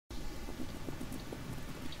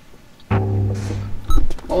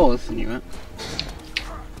Oh, this is a new map.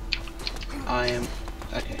 I am...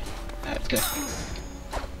 Okay. Let's go.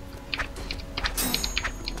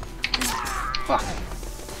 Fuck.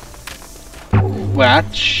 Wow,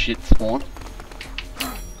 that shit spawn.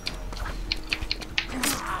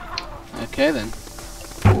 Okay then.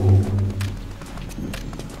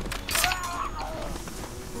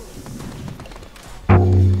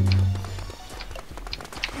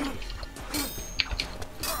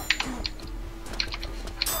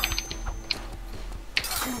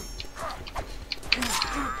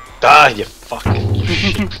 Ah, you fucking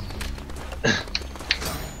shit.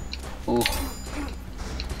 Oh.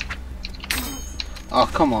 Oh,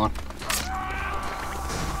 come on.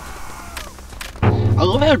 I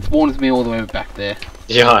love how it spawns me all the way back there.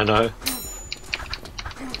 Yeah, I know.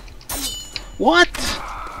 What?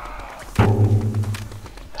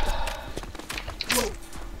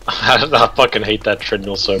 I fucking hate that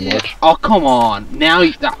treadmill so much. Oh, come on. Now,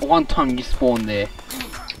 that one time you spawned there.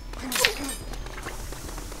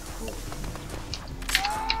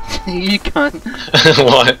 You can't.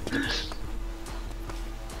 What?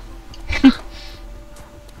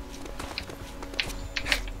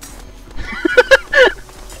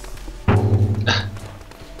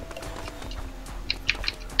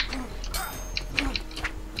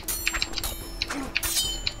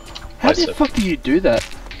 How the fuck do you do that?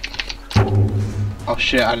 Oh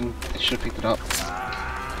shit, I should have picked it up.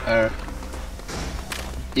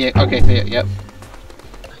 Yeah, okay, so yep.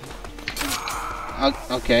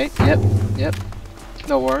 Okay, yep.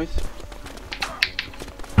 No worries.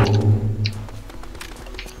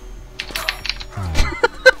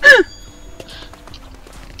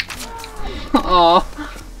 Oh.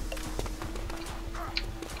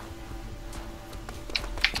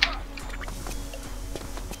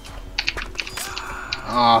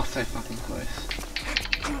 Oh, so fucking close.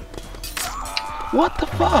 What the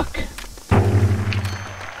fuck?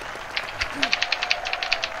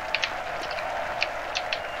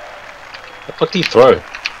 What the fuck do you throw?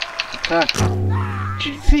 Did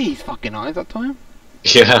you see his fucking eyes that time?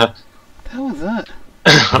 Yeah. What the hell was that?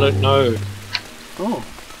 I don't know. Oh,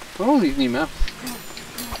 what are all these new maps?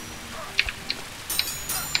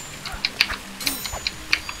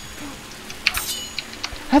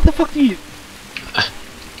 How the fuck do you...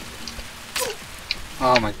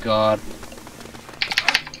 Oh my god.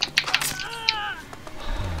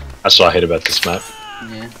 That's what I hate about this map.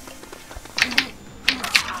 Yeah.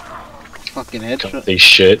 Fucking headshot. This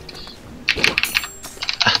shit.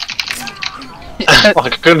 I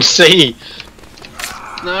couldn't see.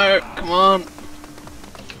 No, come on.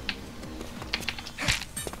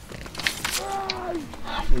 I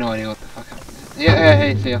have no idea what the fuck happened. Yeah,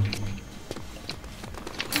 hey, see ya.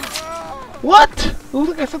 What? It looks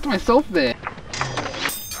like I stuck to myself there.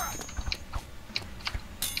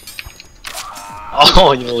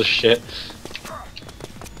 Oh, you little shit.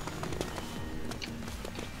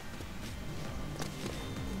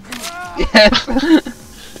 Yes.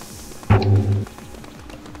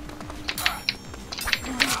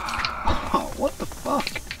 Oh, what the fuck?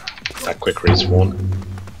 That quick respawn.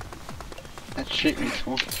 That shit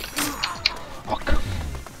respawn. Oh, come.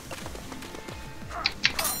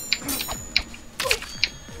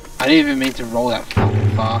 I didn't even mean to roll that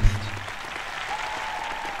fucking fast.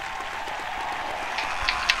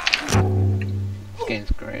 This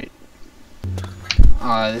game's great.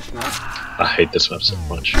 Oh, this map. I hate this map so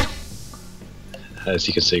much. As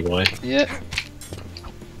you can see why. Yeah.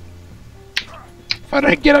 If I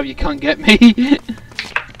don't get up, you can't get me.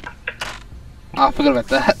 Oh, I forgot about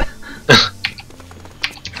that.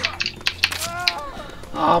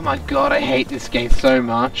 Oh my god, I hate this game so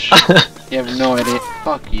much. You have no idea.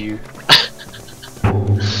 Fuck you.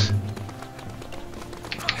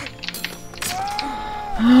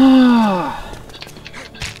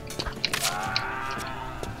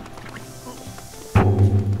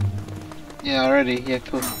 Yeah, already. Yeah,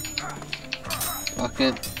 cool. Fuck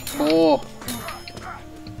it. Oh.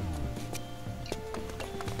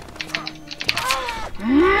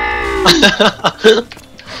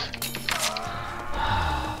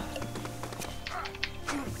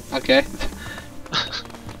 Okay.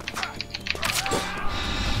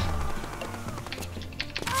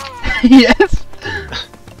 Yes.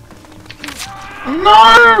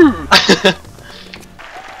 No.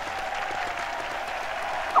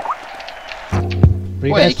 What are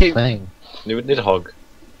you Wait, guys you keep- playing? Nidhogg.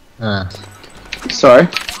 Ah. Sorry?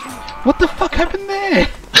 What the fuck happened there?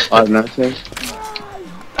 I have nothing.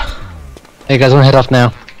 Hey, you guys want to head off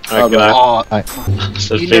now? Okay. Oh,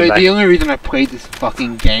 So you know, feedback. the only reason I played this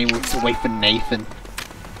fucking game was to wait for Nathan.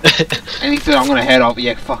 And he said, I'm gonna head off.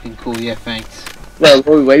 Yeah, fucking cool. Yeah, thanks. Well, what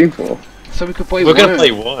are we waiting for? So we could play We're Worms. gonna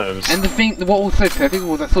play Worms. And the thing, what was so perfect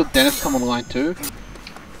was I saw Dennis come online too.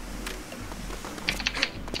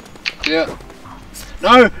 Yeah.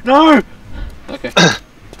 No! No! Okay.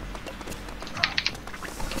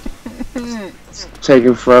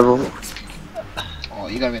 Taking forever. Oh,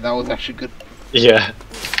 you gotta admit, that was actually good. Yeah.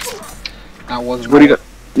 That wasn't. What do you got?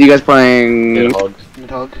 You guys playing? Nidhogg.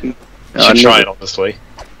 Nidhogg. You should try it, honestly.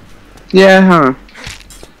 Yeah, huh?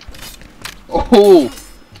 Oh!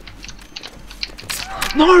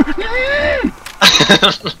 No!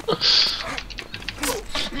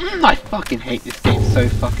 I fucking hate this game so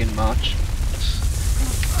fucking much.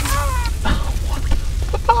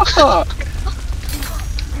 What the fuck?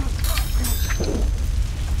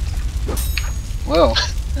 Well.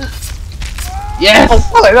 Yes! Oh,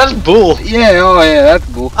 boy, that's bull! Yeah, oh yeah, that's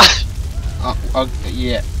bull.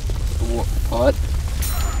 Yeah. What?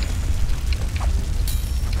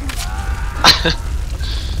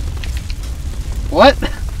 What?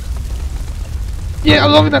 Yeah, I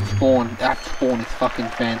love that spawn. That spawn is fucking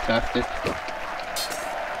fantastic.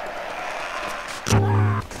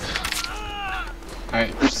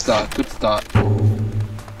 Alright, good start, good start.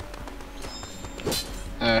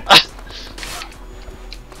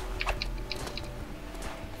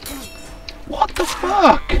 What the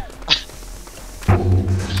fuck?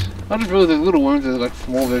 I just realized there's little worms, there's like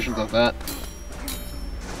small versions of that.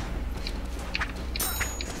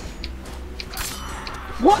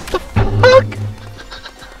 What the fuck?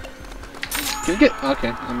 Can we get... Okay,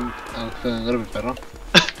 I'm feeling a little bit better.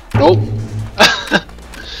 Nope.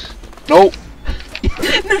 Nope.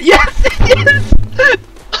 No, yes! Yes!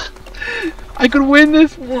 I could win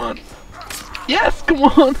this one! Yes, come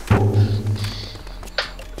on!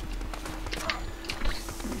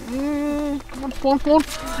 Come on, spawn, spawn!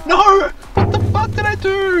 No! What the fuck did I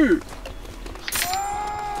do?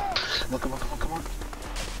 Come on, come on, come on, come on.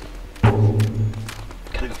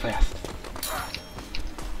 Gotta go fast.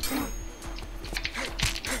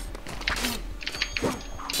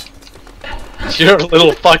 You're a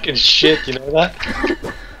little fucking shit, you know that?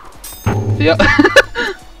 Yep.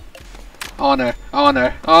 Oh no, oh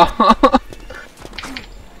no, oh.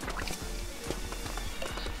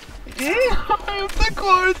 I'm so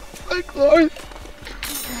close, so close.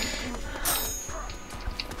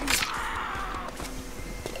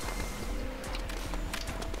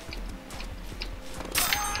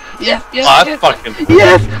 Yes, yes, Oh, yes. fucking...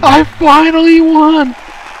 Yes, I finally won.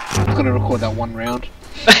 I'm gonna record that one round.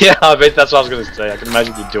 Yeah, I bet that's what I was gonna say. I can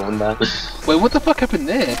imagine you doing that. Wait, what the fuck happened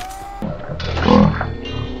there?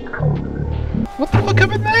 What the fuck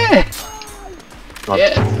happened there? Not-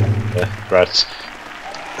 Yes. Yeah, right.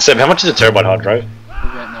 Seb, how much is a terabyte hard drive?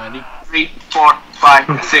 About 90. 3, 4,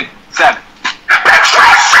 5, 6, 7.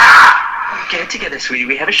 Get it together, sweetie.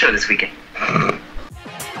 We have a show this weekend.